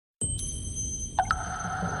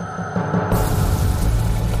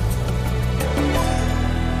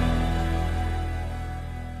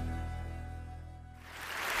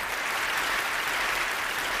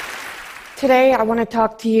Today, I want to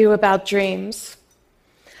talk to you about dreams.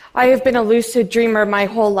 I have been a lucid dreamer my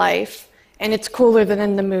whole life, and it's cooler than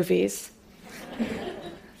in the movies.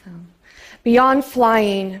 Beyond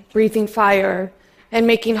flying, breathing fire, and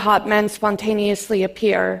making hot men spontaneously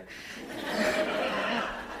appear,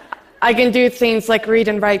 I can do things like read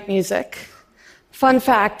and write music. Fun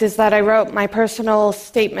fact is that I wrote my personal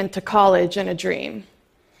statement to college in a dream,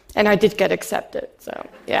 and I did get accepted, so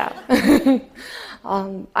yeah.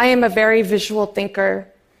 I am a very visual thinker.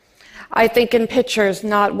 I think in pictures,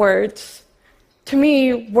 not words. To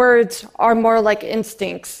me, words are more like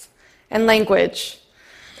instincts and language.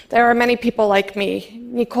 There are many people like me,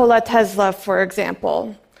 Nikola Tesla, for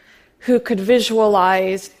example, who could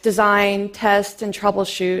visualize, design, test, and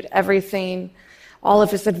troubleshoot everything, all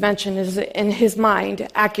of his invention is in his mind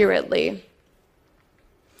accurately.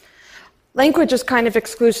 Language is kind of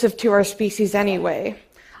exclusive to our species anyway.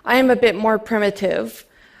 I am a bit more primitive,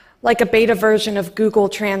 like a beta version of Google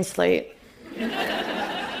Translate.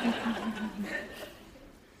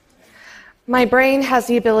 My brain has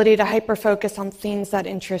the ability to hyperfocus on things that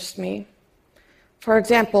interest me. For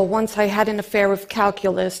example, once I had an affair with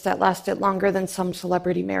calculus that lasted longer than some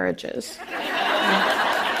celebrity marriages.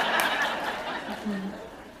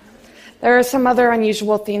 There are some other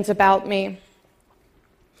unusual things about me.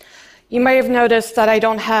 You may have noticed that I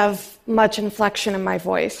don't have much inflection in my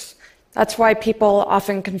voice. That's why people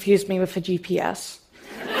often confuse me with a GPS.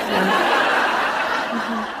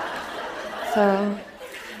 So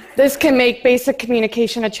this can make basic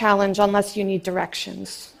communication a challenge unless you need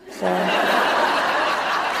directions. So.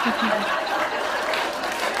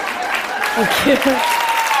 Thank you.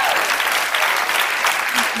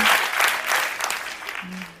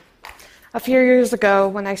 A few years ago,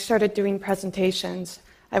 when I started doing presentations,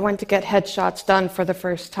 I went to get headshots done for the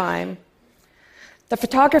first time. The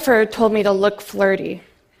photographer told me to look flirty,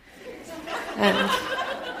 and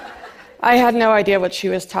I had no idea what she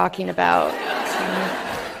was talking about.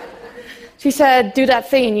 She said, do that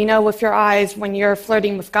thing, with your eyes when you're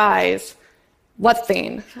flirting with guys. What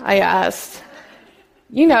thing? I asked.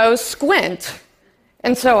 Squint.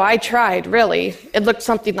 And so I tried, really. It looked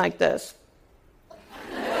something like this.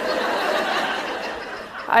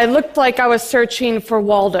 I looked like I was searching for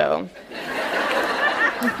Waldo.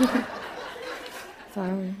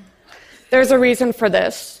 So, there's a reason for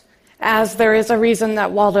this, as there is a reason that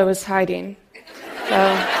Waldo is hiding. So,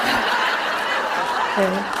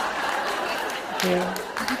 yeah.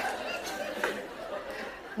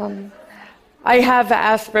 I have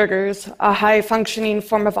Asperger's, a high-functioning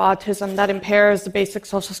form of autism that impairs the basic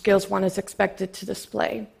social skills one is expected to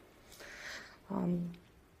display.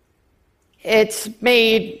 It's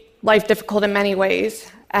made life difficult in many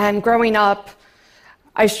ways, and growing up,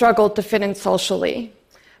 I struggled to fit in socially.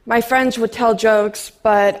 My friends would tell jokes,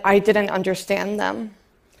 but I didn't understand them.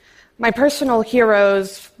 My personal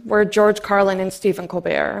heroes were George Carlin and Stephen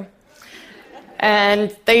Colbert,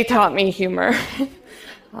 and they taught me humor.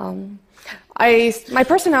 My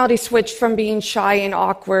personality switched from being shy and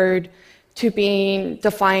awkward to being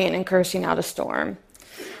defiant and cursing out a storm.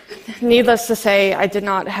 Needless to say, I did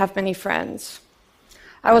not have many friends.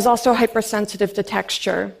 I was also hypersensitive to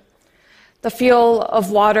texture. The feel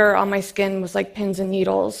of water on my skin was like pins and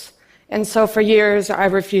needles, and so for years I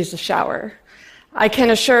refused to shower. I can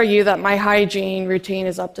assure you that my hygiene routine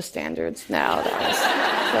is up to standards now.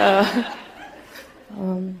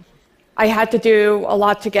 I had to do a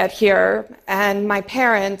lot to get here, and my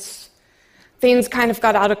parents, things kind of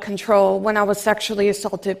got out of control when I was sexually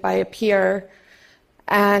assaulted by a peer.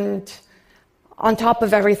 And on top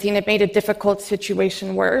of everything, it made a difficult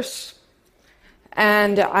situation worse.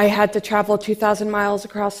 And I had to travel 2,000 miles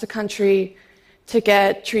across the country to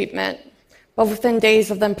get treatment. But within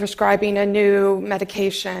days of them prescribing a new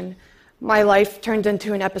medication, my life turned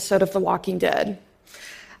into an episode of The Walking Dead.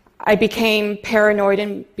 I became paranoid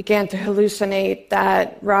and began to hallucinate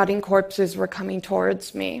that rotting corpses were coming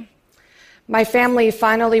towards me. My family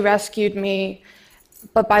finally rescued me,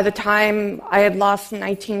 but by the time I had lost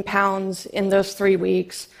 19 pounds in those 3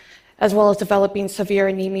 weeks, as well as developing severe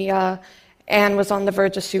anemia, and was on the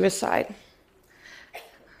verge of suicide.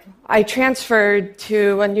 I transferred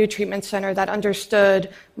to a new treatment center that understood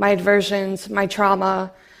my aversions, my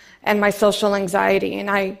trauma, and my social anxiety,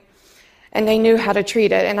 and they knew how to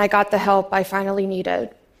treat it, and I got the help I finally needed.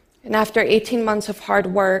 And after 18 months of hard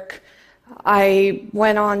work, I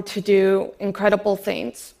went on to do incredible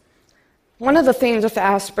things. One of the things with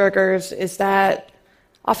Asperger's is that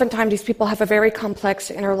oftentimes these people have a very complex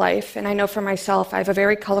inner life, and I know for myself, I have a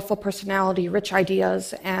very colorful personality, rich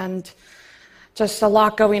ideas, and just a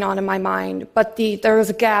lot going on in my mind. But there is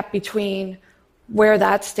a gap between where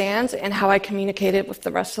that stands and how I communicate it with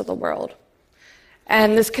the rest of the world.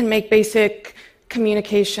 And this can make basic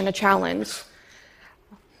communication a challenge.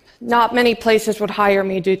 Not many places would hire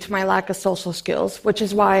me due to my lack of social skills, which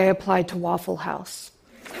is why I applied to Waffle House.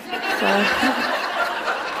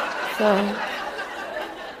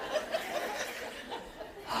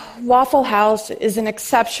 Waffle House is an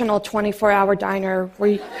exceptional 24-hour diner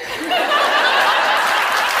where you...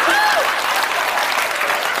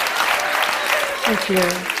 Thank you.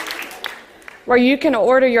 Where you can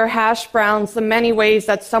order your hash browns the many ways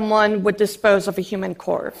that someone would dispose of a human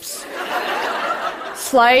corpse.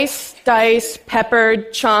 Sliced, diced,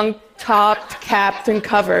 peppered, chunked, topped, capped, and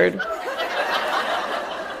covered.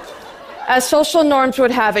 As social norms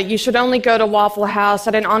would have it, you should only go to Waffle House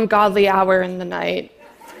at an ungodly hour in the night.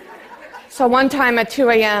 So one time at 2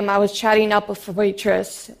 a.m., I was chatting up with a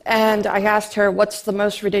waitress, and I asked her, what's the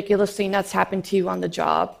most ridiculous thing that's happened to you on the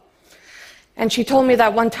job? And she told me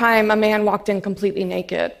that one time a man walked in completely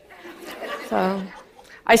naked. So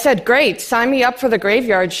I said, great, sign me up for the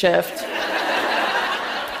graveyard shift.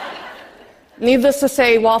 Needless to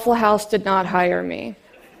say, Waffle House did not hire me.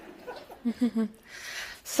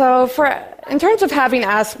 So in terms of having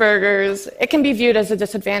Asperger's, it can be viewed as a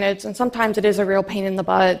disadvantage, and sometimes it is a real pain in the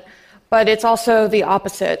butt, but it's also the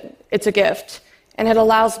opposite. It's a gift, and it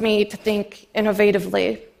allows me to think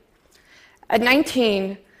innovatively. At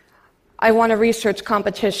 19, I won a research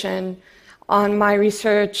competition on my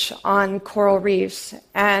research on coral reefs,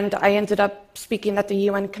 and I ended up speaking at the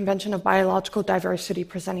UN Convention of Biological Diversity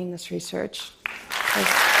presenting this research. Thank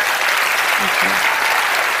you.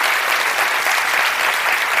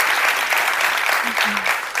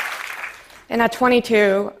 And at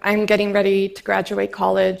 22, I'm getting ready to graduate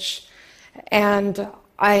college, and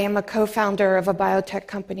I am a co-founder of a biotech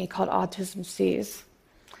company called Autism Seas.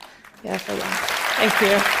 Yes, I am. Thank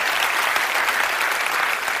you.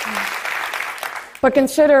 But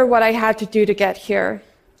consider what I had to do to get here.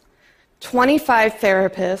 25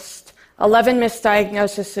 therapists, 11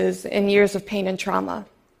 misdiagnoses, and years of pain and trauma.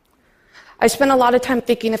 I spent a lot of time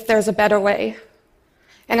thinking if there's a better way,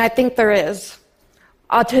 and I think there is.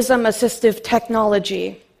 Autism-assistive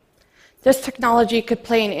technology. This technology could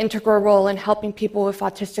play an integral role in helping people with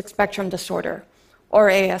autistic spectrum disorder, or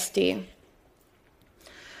ASD.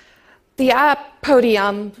 The app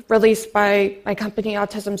Podium, released by my company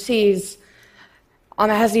Autism Seas,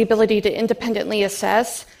 has the ability to independently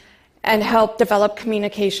assess and help develop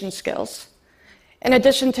communication skills. In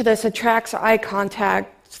addition to this, it tracks eye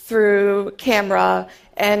contact through camera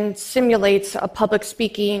and simulates a public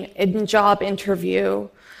speaking and job interview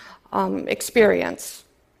experience.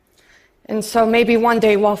 And so maybe one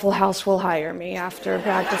day Waffle House will hire me after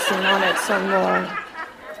practicing on it some more.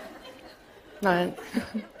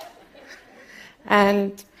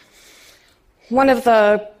 And one of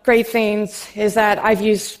the great things is that I've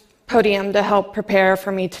used Podium to help prepare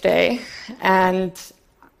for me today, and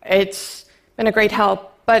it's been a great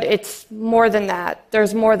help, but it's more than that.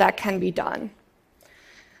 There's more that can be done.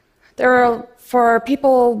 For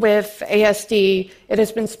people with ASD, it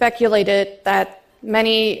has been speculated that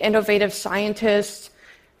many innovative scientists,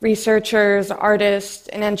 researchers, artists,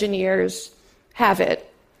 and engineers have it.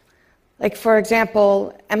 Like, for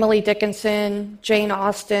example, Emily Dickinson, Jane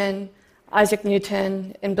Austen, Isaac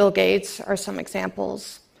Newton, and Bill Gates are some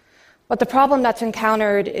examples. But the problem that's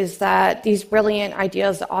encountered is that these brilliant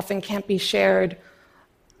ideas often can't be shared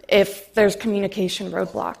if there's communication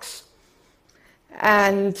roadblocks.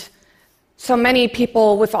 And so many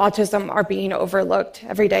people with autism are being overlooked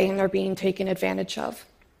every day, and they're being taken advantage of.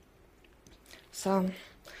 So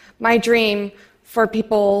my dream for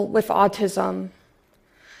people with autism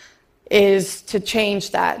is to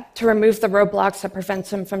change that, to remove the roadblocks that prevent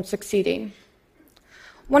them from succeeding.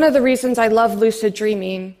 One of the reasons I love lucid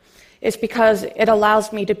dreaming is because it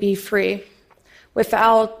allows me to be free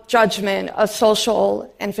without judgment of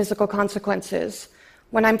social and physical consequences.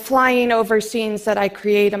 When I'm flying over scenes that I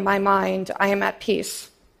create in my mind, I am at peace.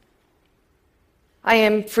 I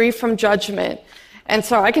am free from judgment, and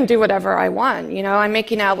so I can do whatever I want. You know, I'm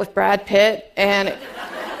making out with Brad Pitt, and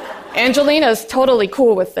Angelina's totally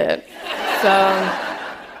cool with it.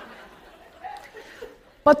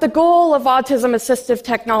 But the goal of autism-assistive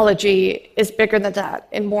technology is bigger than that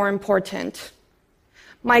and more important.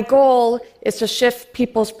 My goal is to shift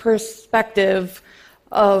people's perspective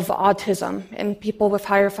of autism and people with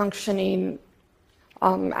higher functioning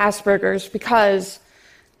Asperger's, because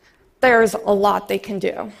there's a lot they can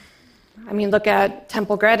do. I mean, look at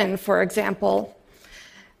Temple Grandin, for example.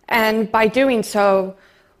 And by doing so,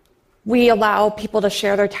 we allow people to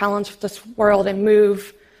share their talents with this world and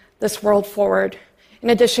move this world forward In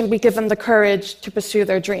addition, we give them the courage to pursue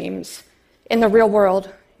their dreams in the real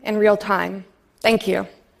world, in real time. Thank you.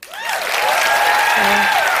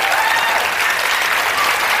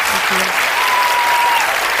 Thank you.